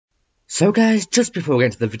So guys, just before we get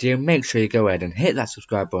into the video, make sure you go ahead and hit that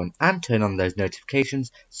subscribe button and turn on those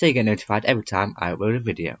notifications so you get notified every time I upload a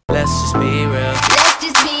video. Let's just be real. Let's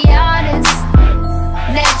just be honest.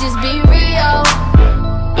 Let's just be real.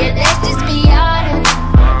 Yeah, let's just be honest.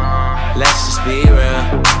 Let's just be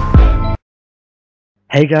real.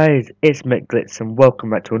 Hey guys, it's McGlitz and welcome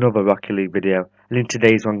back to another Rocket League video. And in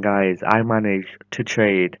today's one guys, I managed to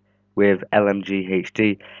trade with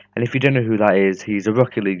LMGHD, and if you don't know who that is, he's a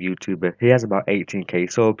Rocket League YouTuber. He has about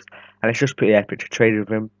 18k subs and it's just pretty epic to trade with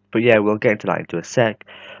him. But yeah, we'll get into that into a sec.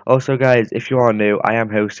 Also guys, if you are new, I am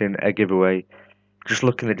hosting a giveaway. Just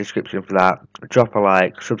look in the description for that. Drop a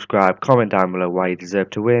like, subscribe, comment down below why you deserve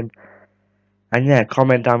to win. And yeah,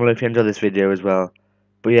 comment down below if you enjoyed this video as well.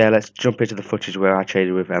 But yeah, let's jump into the footage where I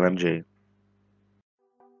traded with LMG.